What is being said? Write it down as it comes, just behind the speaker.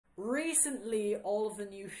recently all of the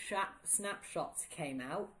new snapshots came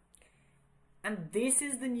out, and this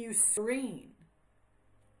is the new screen.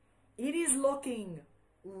 It is looking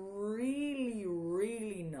really,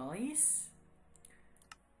 really nice,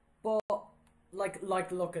 but like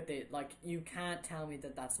look at it. Like, you can't tell me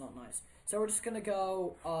that that's not nice. So we're just gonna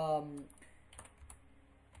go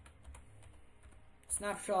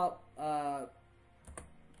snapshot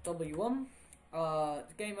W1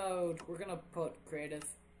 game mode. We're gonna put creative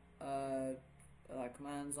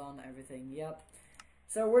commands on everything. Yep.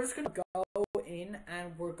 So we're just gonna go in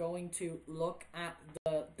and we're going to look at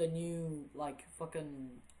the new, like,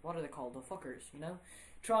 fucking, what are they called, the fuckers, you know,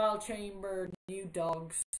 trial chamber, new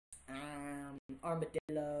dogs,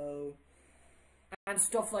 armadillo and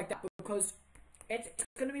stuff like that, because it's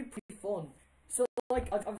gonna be pretty fun. So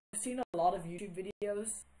like I've seen a lot of YouTube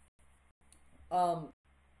videos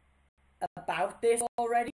about this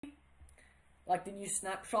already, like the new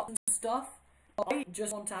snapshot and stuff. I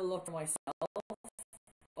just want to have a look for myself.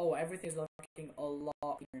 Oh, everything's looking a lot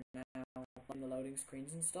better now, like the loading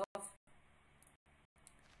screens and stuff.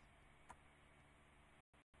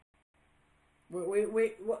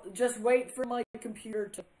 Wait, just wait for my computer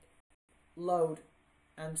to load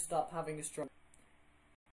and stop having a struggle,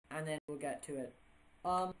 and then we'll get to it.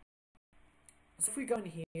 So if we go in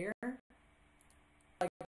here, like,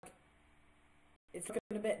 it's looking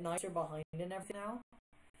a bit nicer behind and everything now.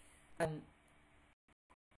 And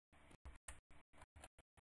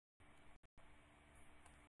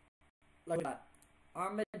look at that.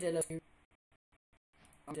 Armadillo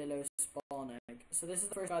spawn egg. So this is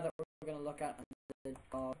the first guy that we're going to look at, and the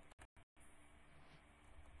dog.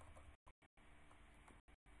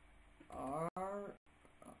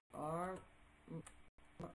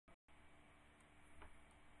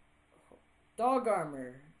 Dog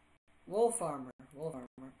armor. Wolf armor.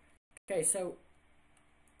 Okay, so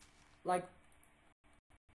like,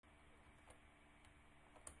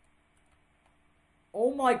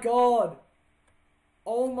 oh my god,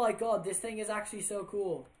 this thing is actually so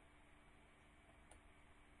cool.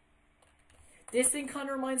 This thing kind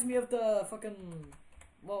of reminds me of the fucking,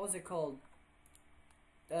 what was it called?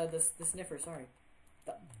 The sniffer, sorry.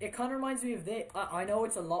 It kind of reminds me of this. I know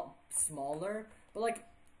it's a lot smaller, but like,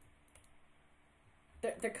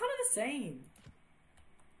 they're kind of the same.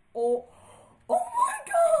 Oh my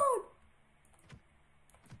god!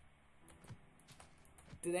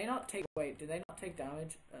 Do they not take, wait, do they not take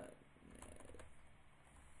damage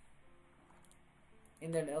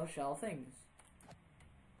in their little shell things?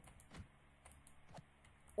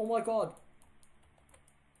 Oh my god.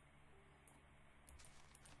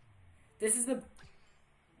 This is the...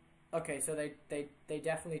 Okay, so they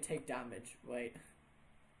definitely take damage. Wait.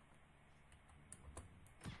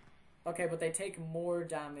 Okay, but they take more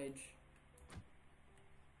damage.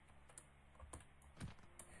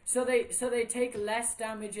 So they take less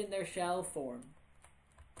damage in their shell form.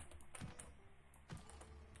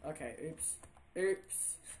 Okay,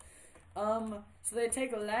 oops. So they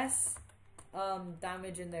take less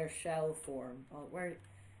damage in their shell form.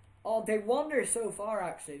 Oh, they wander so far,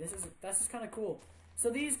 actually. This is kind of cool. So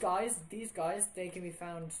these guys, they can be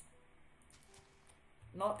found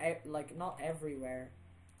not everywhere.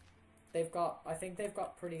 I think they've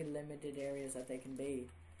got pretty limited areas that they can be.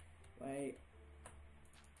 Wait.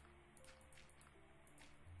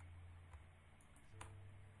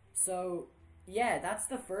 So yeah, that's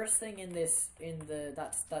the first thing in this,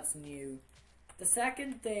 that's new. The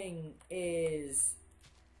second thing is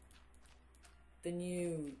the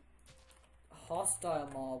new hostile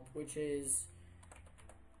mob, which is,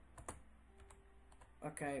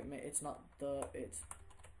 okay, it's not the, it's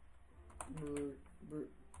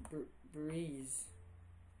breeze.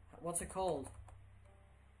 What's it called?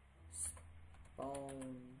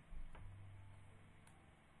 Spawn.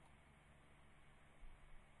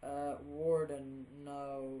 Warden,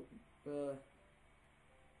 no. For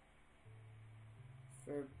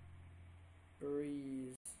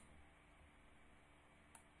breeze.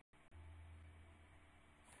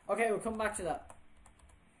 Okay, we'll come back to that.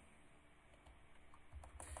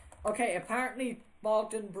 Okay, apparently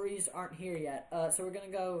Bogged and Breeze aren't here yet. So we're gonna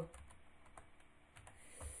go.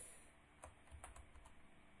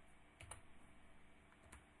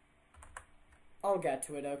 I'll get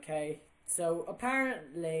to it, okay? So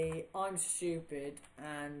apparently I'm stupid,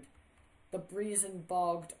 and the Breeze and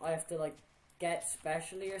Bogged I have to like get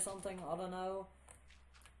specially or something. I don't know.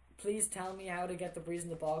 Please tell me how to get the Breeze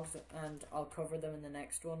and the Bogs, and I'll cover them in the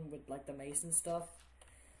next one with like the mason stuff.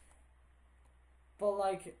 But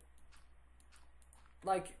like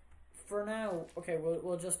for now, okay,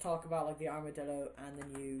 we'll just talk about like the armadillo and the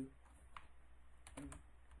new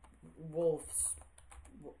wolves,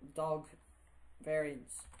 dog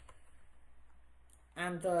variants,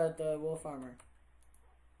 and the wolf armor.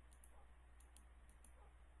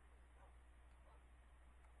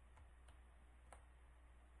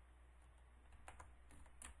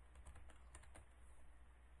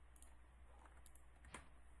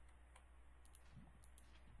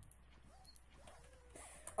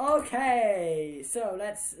 Okay, so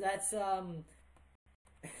let's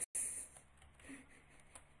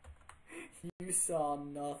you saw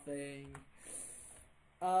nothing.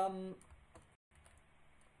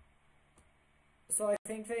 So I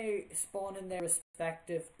think they spawn in their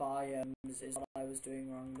respective biomes is what I was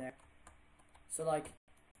doing wrong there. So like,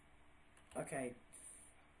 okay.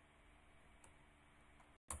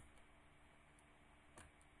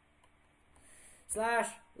 Slash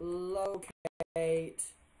locate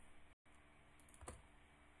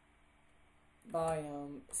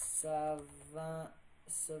biome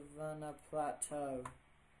Savannah Plateau.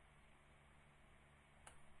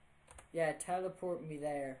 Yeah, teleport me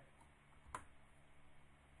there.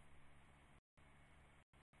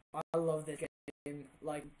 I love this game.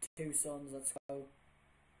 Like 2 suns, let's go.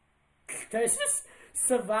 There's just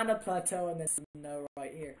Savannah Plateau and there's no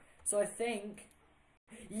right here. So I think,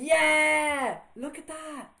 yeah! Look at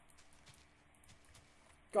that!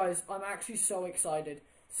 Guys, I'm actually so excited.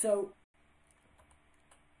 So,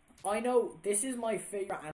 I know this is my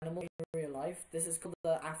favorite animal in real life. This is called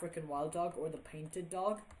the African wild dog or the painted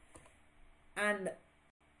dog. And,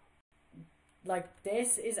 like,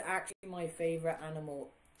 this is actually my favorite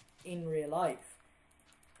animal in real life.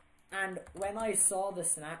 And when I saw the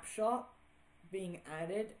snapshot being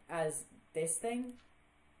added as this thing,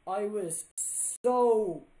 I was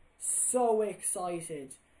so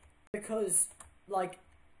excited. Because, like,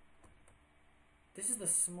 this is the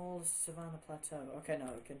smallest Savannah Plateau. Okay, no,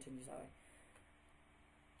 it continues that way.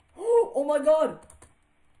 Oh my god!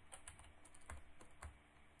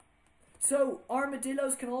 So,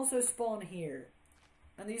 armadillos can also spawn here.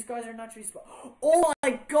 And these guys are naturally spawn. Oh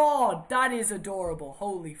my god! That is adorable.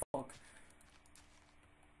 Holy fuck.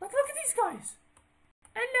 Like, look at these guys!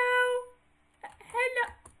 Hello! Hello!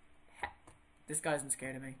 This guy isn't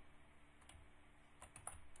scared of me.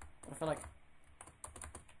 I feel like...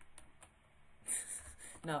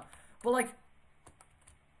 No, but like,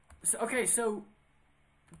 so, okay, so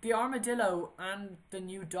the armadillo and the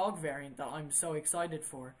new dog variant that I'm so excited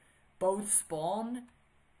for, both spawn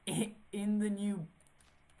in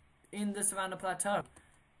the Savannah Plateau.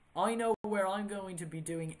 I know where I'm going to be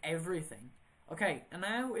doing everything. Okay, and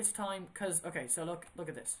now it's time, cause okay, so look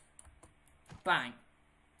at this, bang,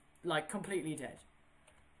 like completely dead.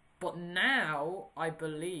 But now I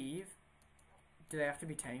believe, do they have to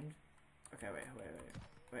be tamed? Okay, wait.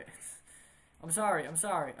 I'm sorry.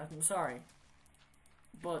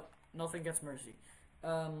 But nothing gets mercy.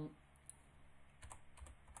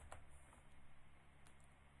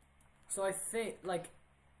 So I think, like,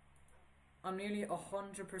 I'm nearly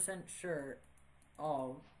 100% sure.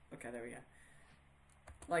 Oh, okay, there we go.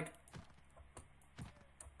 Like,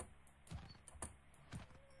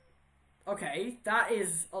 okay, that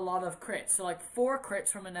is a lot of crits. So like 4 crits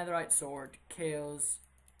from a netherite sword kills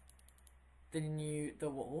the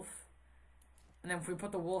wolf. And then if we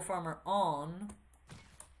put the wolf armor on,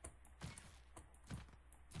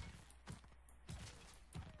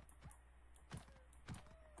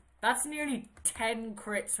 that's nearly 10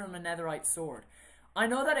 crits from a netherite sword. I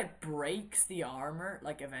know that it breaks the armor,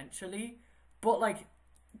 like, eventually, but, like,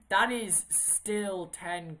 that is still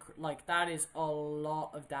 10, like, that is a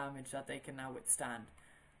lot of damage that they can now withstand.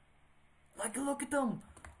 Like, look at them!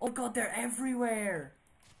 Oh god, they're everywhere!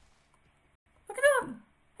 Look at them!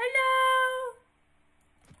 Hello!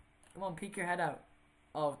 Come on, peek your head out.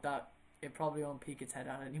 Oh, it probably won't peek its head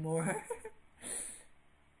out anymore.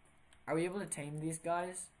 Are we able to tame these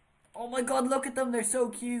guys? Oh my god, look at them, they're so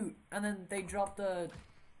cute! And then they drop the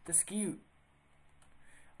scute.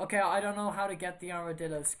 Okay, I don't know how to get the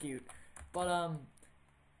armadillo scute. But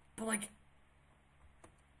like,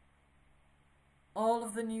 all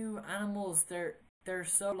of the new animals, they're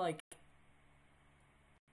so, like,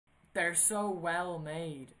 they're so well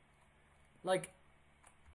made. Like,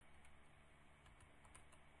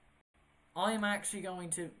 I'm actually going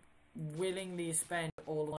to willingly spend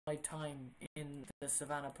all my time in the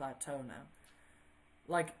Savannah Plateau now.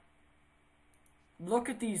 Like, look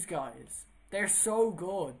at these guys. They're so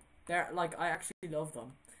good. They're, like, I actually love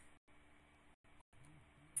them.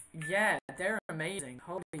 Yeah, they're amazing.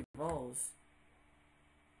 Holy balls.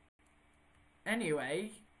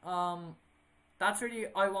 Anyway, that's really,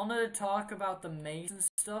 I wanted to talk about the maze and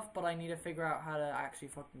stuff, but I need to figure out how to actually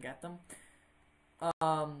fucking get them.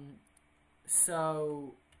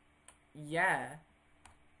 So, yeah.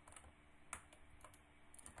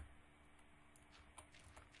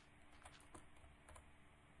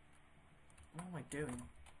 What am I doing?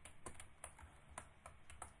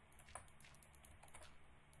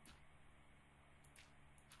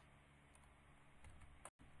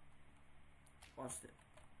 Watch it.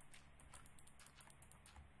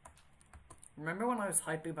 Remember when I was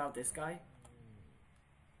hyping about this guy?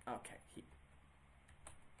 Okay,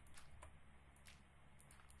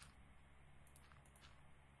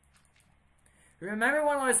 remember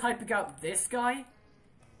when I was hyping out this guy?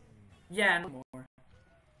 Yeah, no more.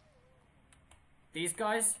 These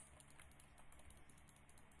guys?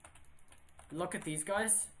 Look at these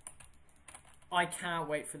guys. I can't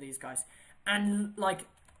wait for these guys. And, like,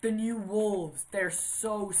 the new wolves, they're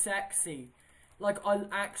so sexy. Like, I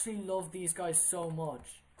actually love these guys so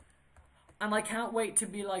much. And I can't wait to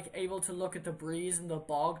be, like, able to look at the breeze and the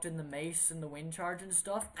bogged and the mace and the wind charge and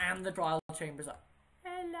stuff. And the trial chambers. Like,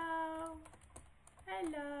 hello.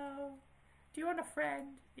 Hello. Do you want a friend?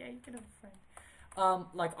 Yeah, you can have a friend.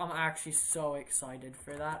 Like, I'm actually so excited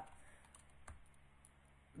for that.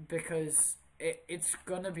 Because it's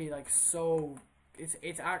gonna be, like, so...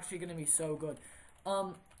 It's actually gonna be so good.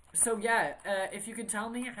 So yeah, if you can tell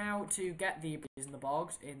me how to get the breeze and the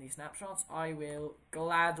bogs in these snapshots, I will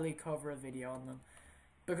gladly cover a video on them.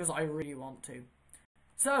 Because I really want to.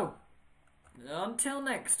 So, until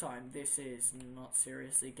next time, this is Not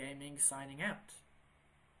Seriously Gaming signing out.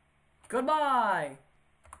 Goodbye!